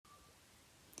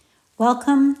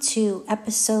Welcome to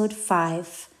episode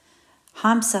 5,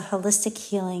 Hamsa Holistic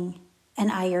Healing and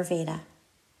Ayurveda.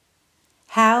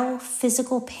 How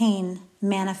physical pain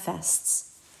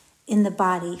manifests in the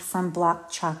body from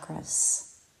blocked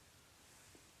chakras.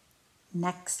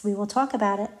 Next, we will talk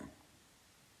about it.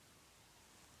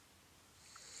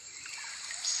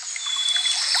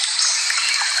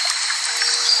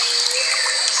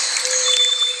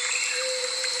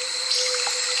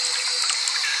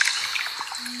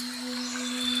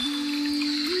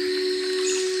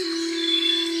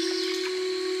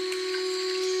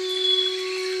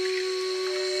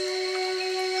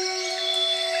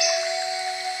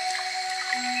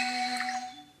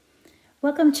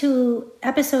 Welcome to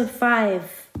episode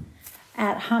 5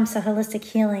 at Hamsa Holistic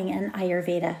Healing and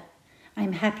Ayurveda.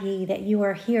 I'm happy that you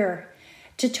are here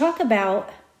to talk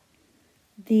about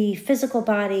the physical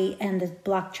body and the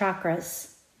blocked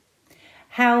chakras,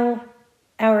 how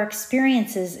our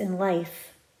experiences in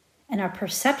life and our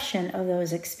perception of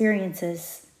those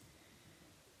experiences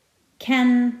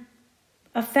can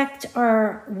affect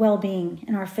our well-being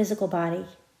in our physical body,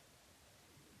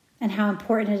 and how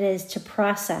important it is to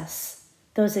process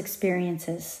those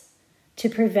experiences to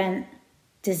prevent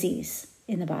disease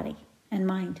in the body and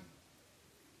mind.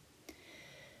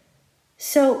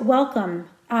 So welcome.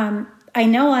 I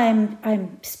know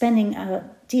I'm spending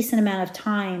a decent amount of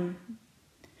time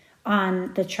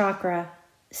on the chakra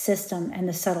system and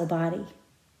the subtle body.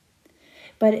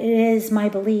 But it is my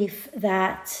belief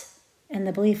that, and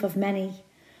the belief of many,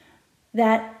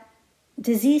 that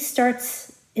disease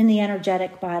starts in the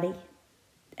energetic body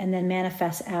and then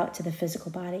manifests out to the physical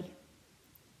body.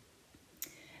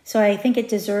 So I think it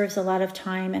deserves a lot of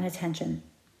time and attention.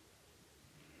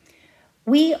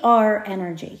 We are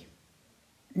energy.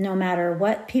 No matter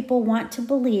what people want to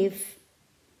believe,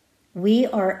 we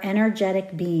are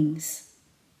energetic beings.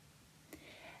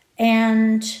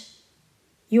 And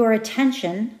your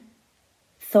attention,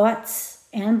 thoughts,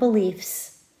 and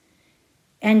beliefs,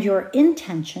 and your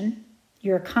intention,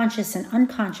 your conscious and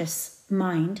unconscious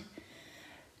mind,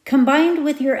 combined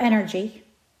with your energy,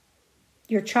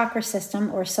 your chakra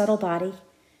system or subtle body,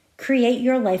 create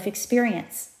your life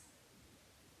experience.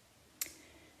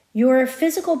 Your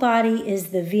physical body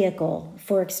is the vehicle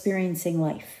for experiencing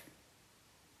life.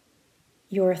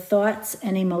 Your thoughts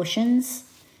and emotions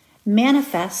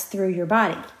manifest through your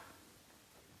body.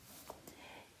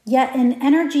 Yet in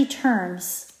energy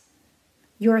terms,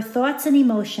 your thoughts and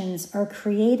emotions are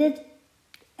created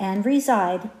and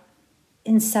reside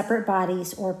in separate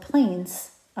bodies or planes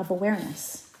of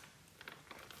awareness.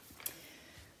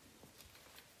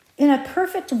 In a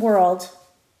perfect world,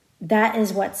 that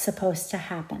is what's supposed to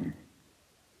happen.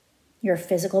 Your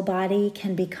physical body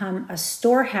can become a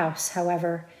storehouse,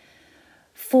 however,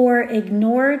 for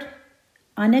ignored,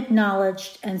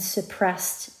 unacknowledged, and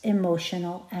suppressed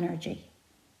emotional energy.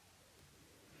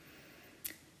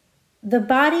 The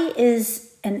body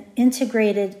is an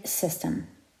integrated system.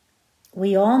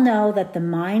 We all know that the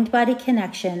mind-body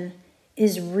connection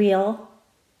is real.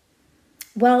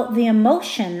 Well, the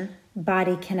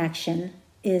emotion-body connection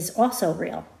is also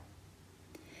real.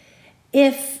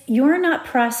 If you're not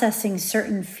processing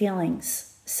certain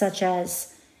feelings, such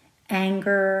as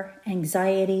anger,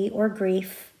 anxiety, or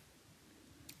grief,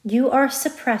 you are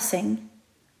suppressing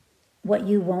what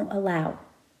you won't allow.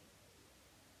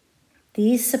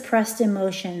 These suppressed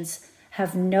emotions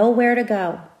have nowhere to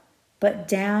go but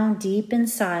down deep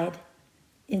inside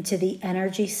into the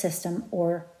energy system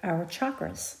or our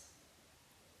chakras.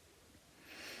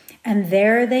 And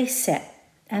there they sit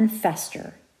and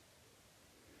fester.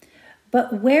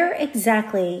 But where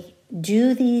exactly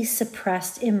do these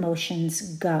suppressed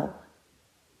emotions go?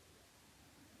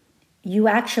 You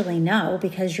actually know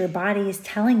because your body is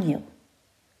telling you.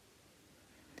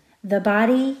 The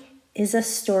body is a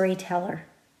storyteller.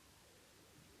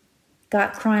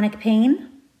 Got chronic pain?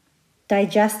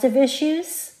 Digestive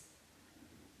issues?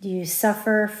 Do you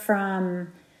suffer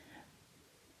from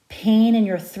pain in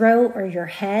your throat or your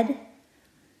head?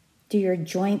 Do your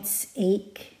joints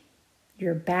ache?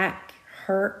 Your back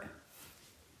hurt?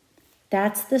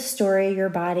 That's the story your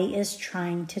body is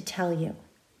trying to tell you.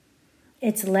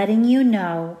 It's letting you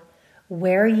know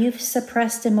where you've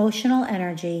suppressed emotional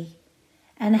energy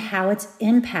and how it's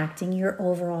impacting your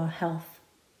overall health.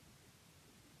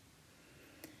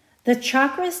 The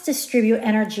chakras distribute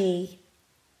energy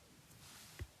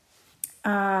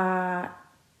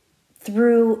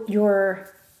through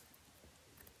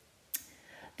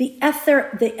the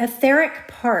etheric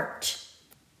part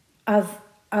of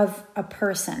a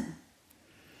person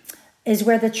is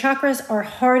where the chakras are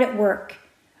hard at work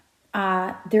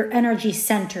they're energy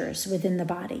centers within the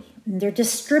body. And they're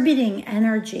distributing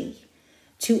energy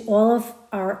to all of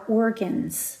our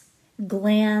organs,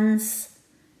 glands,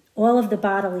 all of the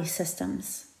bodily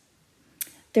systems.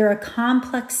 They're a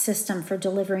complex system for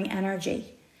delivering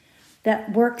energy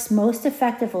that works most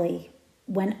effectively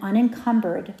when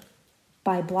unencumbered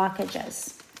by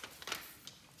blockages.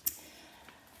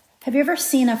 Have you ever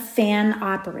seen a fan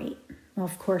operate? Well,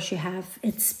 of course you have.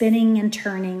 It's spinning and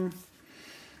turning.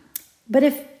 But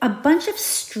if a bunch of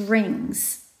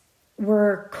strings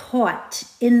were caught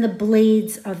in the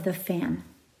blades of the fan,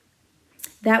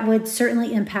 that would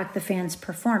certainly impact the fan's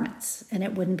performance, and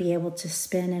it wouldn't be able to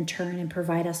spin and turn and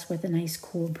provide us with a nice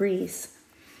cool breeze.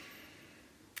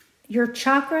 Your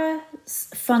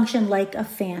chakras function like a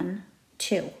fan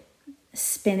too,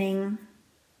 spinning.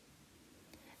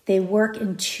 They work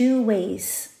in two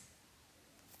ways.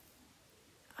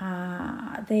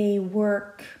 They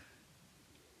work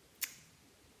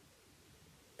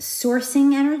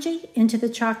sourcing energy into the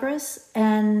chakras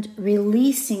and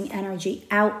releasing energy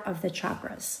out of the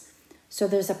chakras. So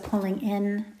there's a pulling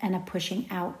in and a pushing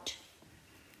out.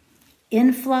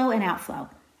 Inflow and outflow.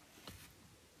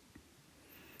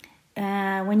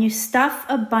 When you stuff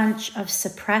a bunch of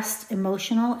suppressed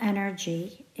emotional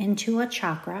energy into a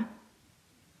chakra,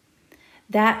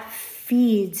 that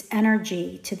feeds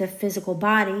energy to the physical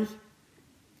body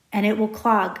and it will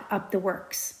clog up the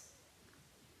works.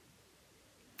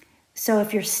 So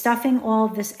if you're stuffing all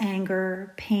of this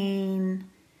anger, pain,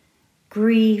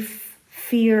 grief,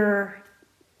 fear,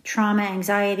 trauma,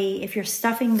 anxiety, if you're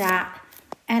stuffing that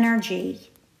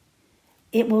energy,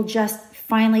 it will just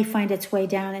finally find its way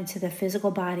down into the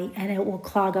physical body and it will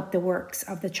clog up the works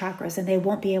of the chakras and they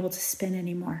won't be able to spin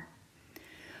anymore.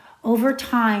 Over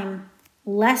time,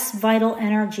 less vital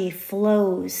energy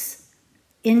flows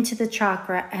into the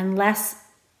chakra and less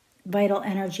vital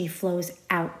energy flows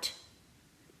out.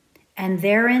 And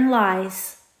therein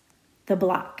lies the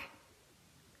block,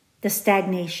 the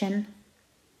stagnation,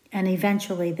 and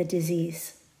eventually the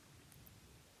disease.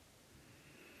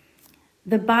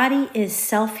 The body is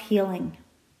self-healing.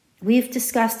 We've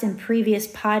discussed in previous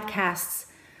podcasts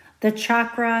the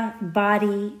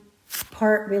chakra-body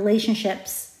part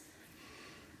relationships.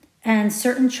 And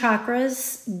certain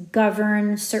chakras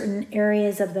govern certain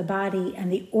areas of the body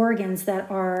and the organs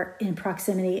that are in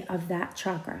proximity of that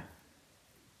chakra.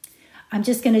 I'm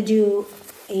just going to do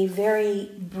a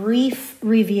very brief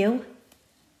review.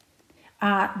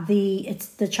 The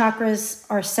chakras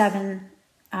are 7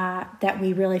 that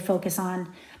we really focus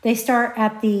on. They start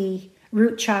at the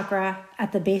root chakra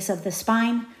at the base of the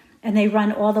spine, and they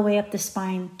run all the way up the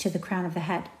spine to the crown of the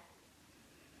head.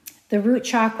 The root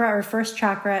chakra or first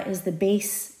chakra is the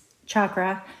base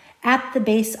chakra at the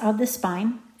base of the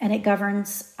spine, and it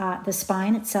governs the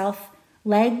spine itself,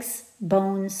 legs,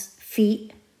 bones,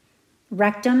 feet,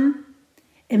 rectum,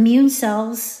 immune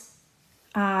cells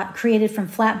created from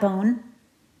flat bone,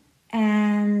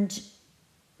 and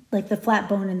like the flat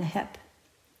bone in the hip.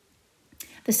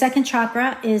 The second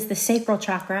chakra is the sacral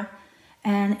chakra,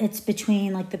 and it's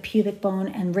between like the pubic bone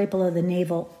and right below the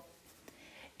navel.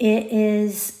 It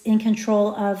is in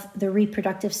control of the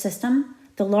reproductive system,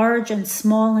 the large and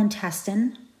small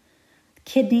intestine,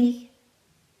 kidneys,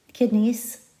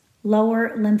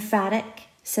 lower lymphatic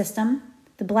system,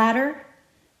 the bladder,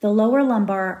 the lower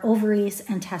lumbar, ovaries,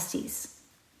 and testes.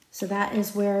 So that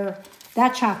is where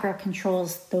that chakra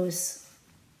controls those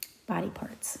body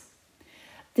parts.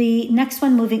 The next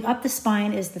one moving up the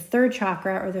spine is the third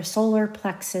chakra or the solar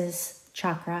plexus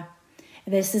chakra.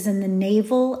 This is in the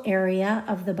navel area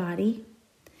of the body.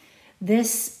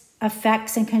 This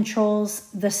affects and controls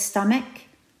the stomach,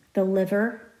 the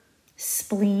liver,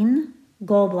 spleen,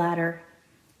 gallbladder,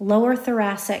 lower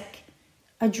thoracic,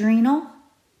 adrenal,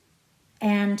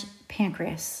 and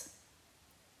pancreas.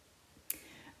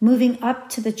 Moving up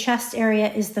to the chest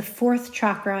area is the fourth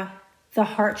chakra, the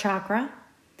heart chakra.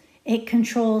 It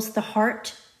controls the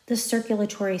heart, the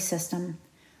circulatory system,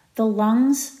 the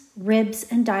lungs, ribs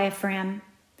and diaphragm,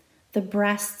 the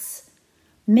breasts,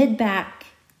 mid-back,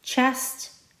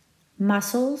 chest,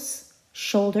 muscles,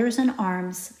 shoulders and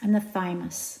arms, and the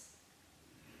thymus.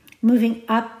 Moving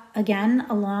up again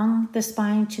along the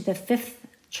spine to the fifth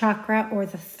chakra or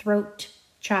the throat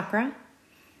chakra.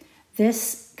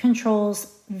 This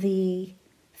controls the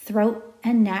throat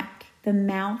and neck, the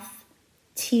mouth,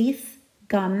 teeth,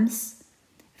 gums,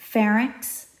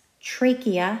 pharynx,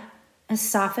 trachea,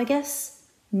 esophagus,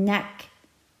 neck,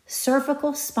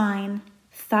 cervical spine,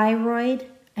 thyroid,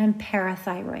 and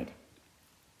parathyroid.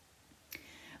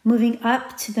 Moving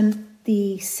up to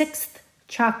the sixth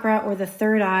chakra or the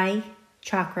third eye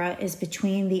chakra is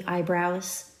between the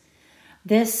eyebrows,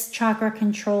 This chakra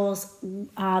controls the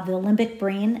limbic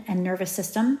brain and nervous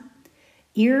system,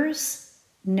 ears,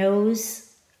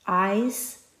 nose,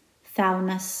 eyes,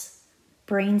 thalamus,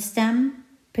 brainstem,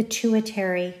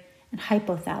 pituitary, and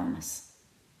hypothalamus.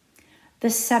 The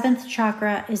 7th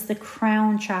chakra is the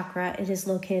crown chakra. It is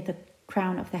located at the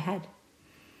crown of the head.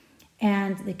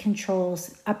 And it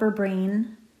controls upper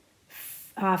brain,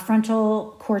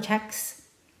 frontal cortex,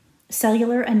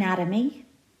 cellular anatomy,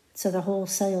 so the whole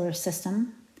cellular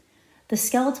system, the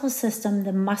skeletal system,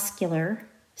 the muscular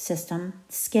system,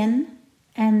 skin,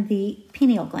 and the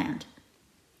pineal gland.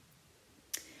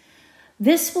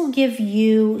 This will give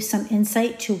you some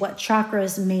insight to what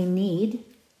chakras may need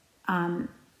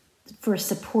for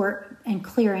support and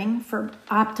clearing for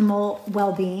optimal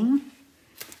well-being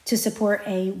to support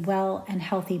a well and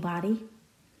healthy body.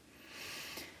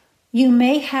 You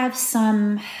may have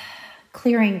some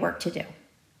clearing work to do.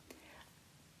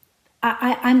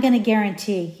 I'm going to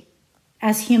guarantee,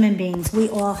 as human beings, we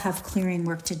all have clearing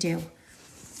work to do.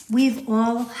 We've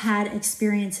all had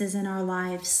experiences in our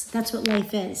lives. That's what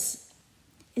life is.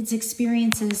 It's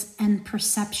experiences and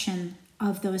perception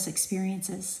of those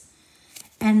experiences.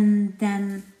 And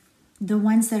then the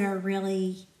ones that are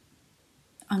really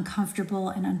uncomfortable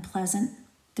and unpleasant,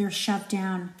 they're shoved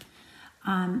down.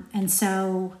 And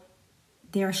so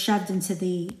they're shoved into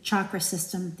the chakra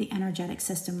system, the energetic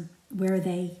system, where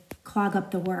they clog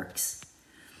up the works.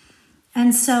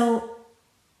 And so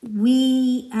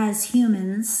we as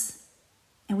humans,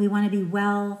 and we want to be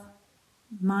well,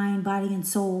 mind, body, and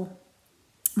soul,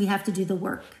 we have to do the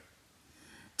work.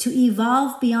 To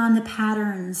evolve beyond the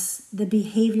patterns, the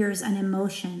behaviors, and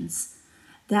emotions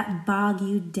that bog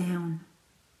you down.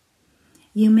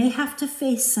 You may have to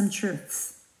face some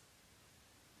truths.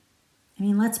 I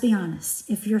mean, let's be honest.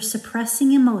 If you're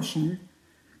suppressing emotion,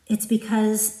 it's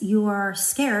because you are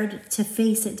scared to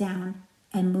face it down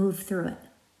and move through it.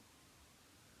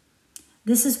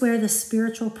 This is where the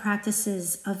spiritual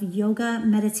practices of yoga,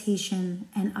 meditation,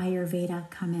 and Ayurveda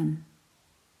come in.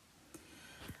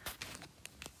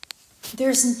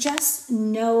 There's just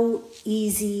no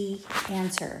easy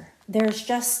answer. There's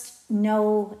just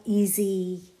no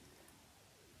easy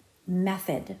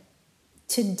method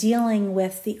to dealing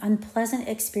with the unpleasant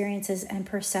experiences and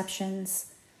perceptions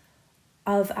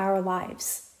of our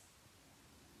lives.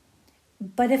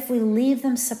 But if we leave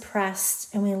them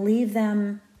suppressed and we leave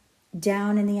them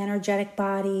down in the energetic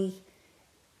body,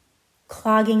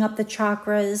 clogging up the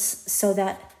chakras so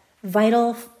that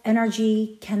vital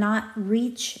energy cannot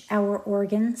reach our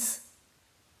organs,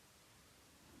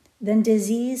 then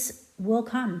disease will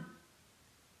come.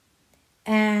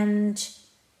 And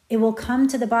it will come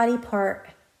to the body part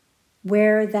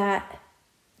where that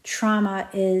trauma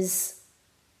is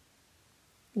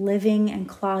living and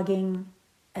clogging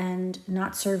and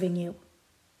not serving you.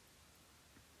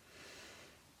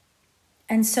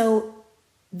 And so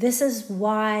this is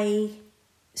why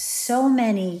so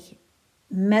many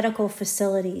medical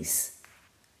facilities,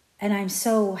 and I'm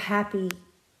so happy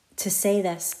to say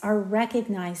this, are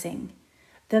recognizing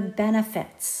the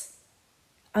benefits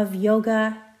of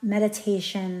yoga,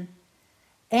 meditation,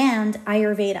 and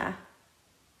Ayurveda,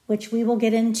 which we will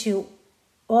get into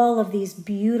all of these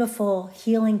beautiful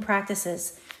healing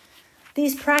practices.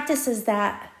 These practices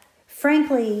that,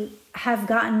 frankly, have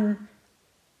gotten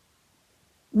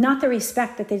not the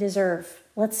respect that they deserve.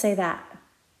 Let's say that.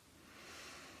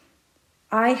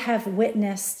 I have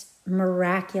witnessed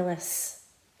miraculous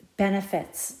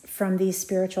benefits from these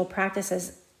spiritual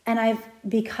practices. And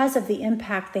because of the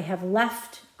impact they have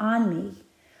left on me,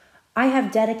 I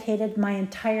have dedicated my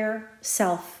entire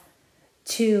self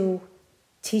to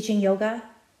teaching yoga.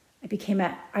 I became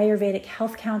an Ayurvedic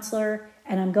health counselor,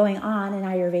 and I'm going on in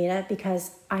Ayurveda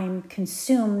because I'm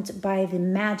consumed by the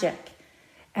magic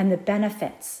and the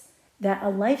benefits that a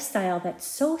lifestyle that's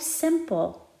so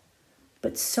simple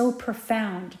but so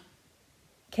profound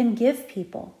can give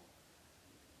people.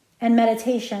 And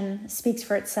meditation speaks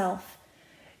for itself.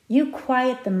 You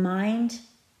quiet the mind,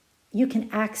 you can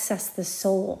access the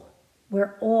soul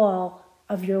where all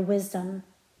of your wisdom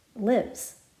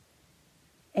lives,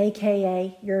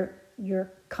 aka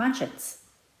your conscience.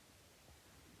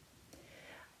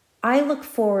 I look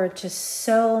forward to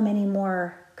so many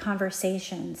more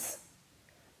conversations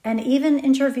and even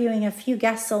interviewing a few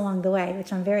guests along the way,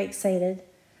 which I'm very excited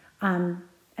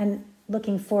and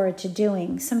looking forward to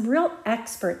doing. Some real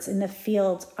experts in the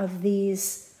field of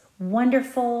these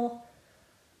wonderful,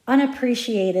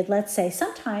 unappreciated, let's say,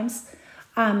 sometimes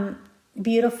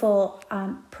beautiful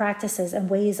practices and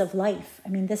ways of life. I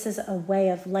mean, this is a way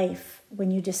of life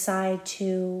when you decide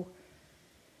to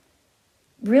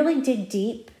really dig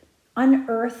deep,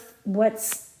 unearth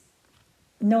what's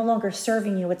no longer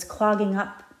serving you. It's clogging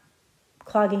up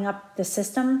the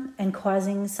system and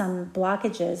causing some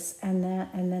blockages and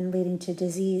then leading to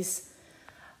disease.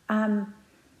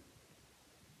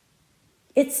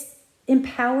 It's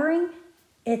empowering.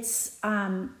 It's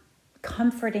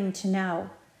comforting to know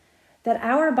that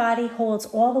our body holds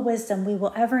all the wisdom we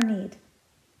will ever need.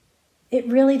 It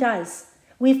really does.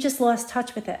 We've just lost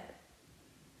touch with it.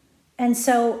 And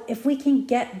so if we can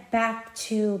get back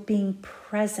to being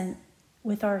present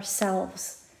with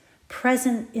ourselves,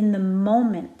 present in the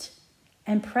moment,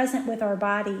 and present with our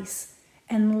bodies,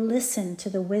 and listen to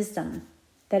the wisdom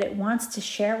that it wants to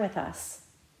share with us,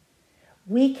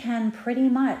 we can pretty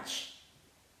much,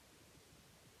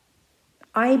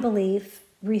 I believe,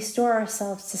 restore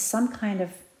ourselves to some kind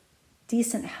of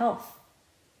decent health.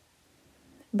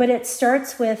 But it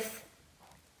starts with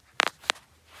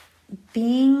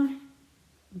being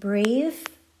brave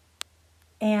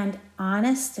and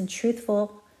honest and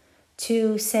truthful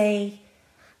to say,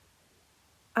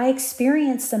 I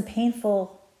experienced some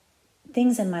painful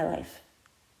things in my life,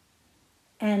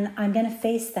 and I'm going to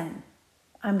face them.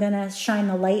 I'm going to shine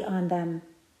the light on them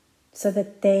so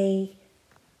that they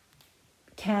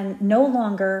can no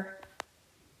longer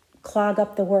clog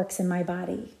up the works in my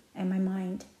body and my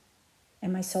mind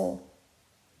and my soul.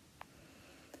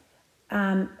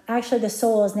 Actually, the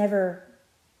soul is never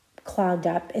clogged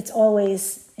up. It's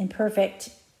always in perfect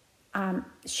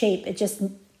shape. It just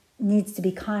needs to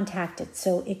be contacted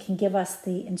so it can give us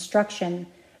the instruction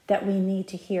that we need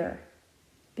to hear.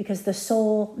 Because the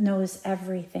soul knows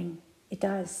everything. It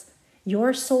does.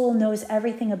 Your soul knows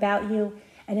everything about you,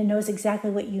 and it knows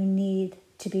exactly what you need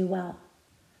to be well.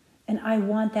 And I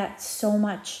want that so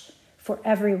much for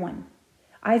everyone.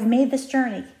 I've made this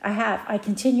journey. I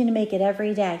continue to make it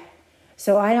every day.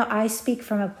 So I speak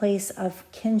from a place of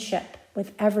kinship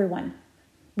with everyone.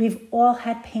 We've all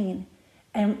had pain,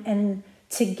 and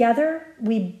together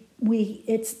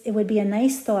it would be a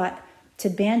nice thought to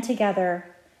band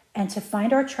together and to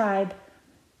find our tribe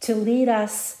to lead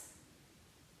us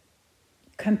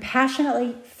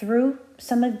compassionately through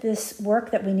some of this work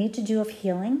that we need to do of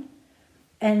healing,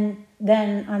 and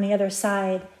then on the other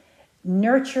side,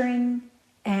 nurturing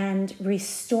and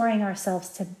restoring ourselves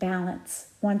to balance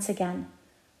once again.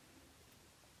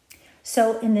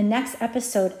 So in the next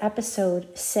episode,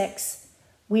 episode 6,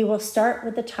 we will start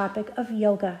with the topic of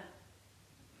yoga.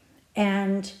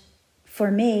 And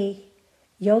for me,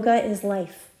 yoga is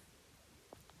life.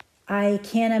 I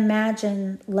can't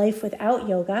imagine life without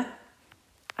yoga.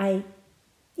 I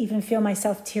even feel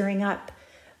myself tearing up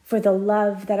for the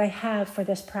love that I have for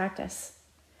this practice.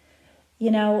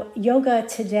 You know, yoga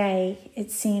today,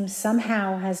 it seems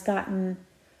somehow has gotten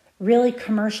really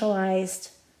commercialized.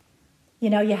 You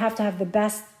know, you have to have the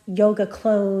best yoga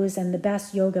clothes and the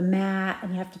best yoga mat,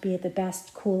 and you have to be at the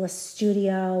best, coolest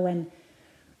studio. And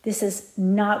this is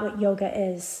not what yoga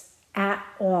is at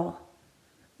all.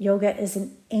 Yoga is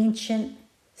an ancient,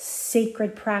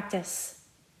 sacred practice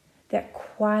that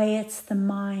quiets the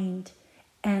mind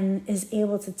and is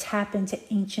able to tap into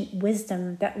ancient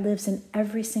wisdom that lives in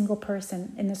every single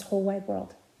person in this whole wide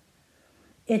world.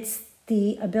 It's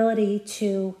the ability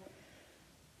to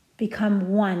become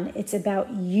one. It's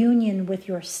about union with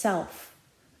yourself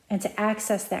and to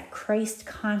access that Christ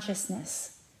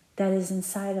consciousness that is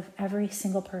inside of every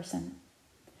single person.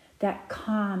 That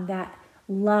calm, that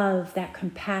love, that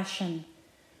compassion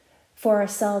for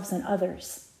ourselves and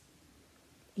others.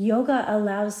 Yoga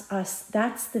allows us,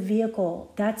 that's the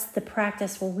vehicle, that's the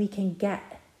practice where we can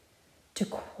get to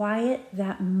quiet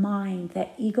that mind,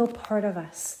 that ego part of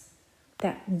us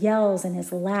that yells and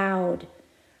is loud,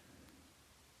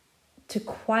 to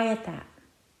quiet that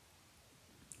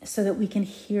so that we can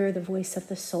hear the voice of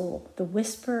the soul, the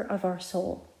whisper of our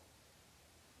soul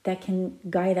that can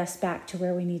guide us back to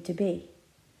where we need to be.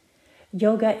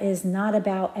 Yoga is not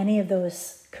about any of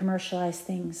those commercialized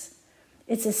things.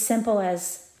 It's as simple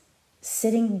as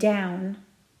sitting down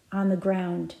on the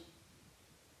ground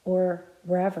or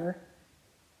wherever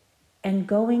and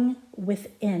going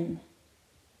within,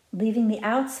 leaving the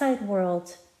outside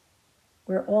world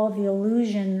where all the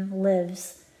illusion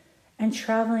lives and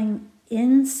traveling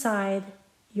inside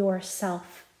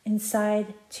yourself,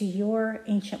 inside to your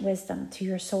ancient wisdom, to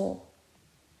your soul.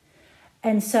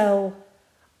 And so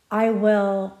I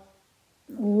will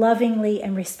lovingly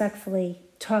and respectfully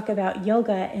talk about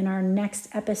yoga in our next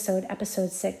episode,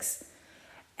 episode 6.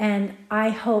 And I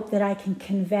hope that I can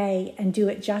convey and do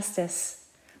it justice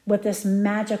what this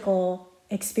magical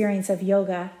experience of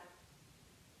yoga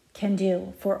can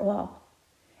do for all.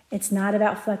 It's not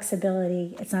about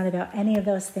flexibility. It's not about any of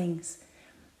those things.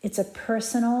 It's a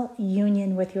personal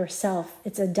union with yourself.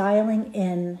 It's a dialing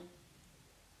in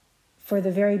for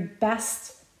the very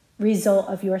best result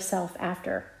of yourself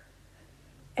after.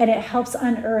 And it helps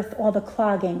unearth all the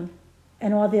clogging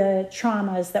and all the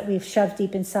traumas that we've shoved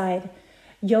deep inside.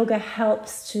 Yoga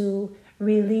helps to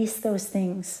release those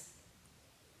things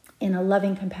in a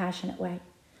loving, compassionate way.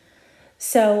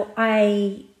 So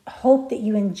I hope that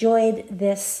you enjoyed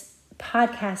this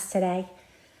podcast today.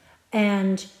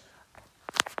 And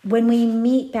when we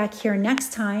meet back here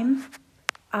next time,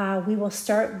 we will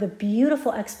start the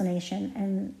beautiful explanation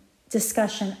and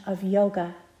discussion of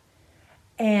yoga.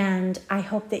 And I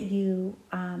hope that you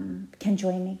can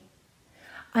join me.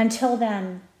 Until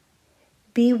then,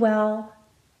 be well.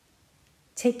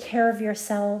 Take care of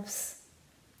yourselves.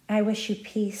 I wish you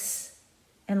peace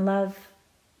and love.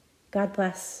 God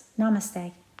bless.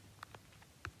 Namaste.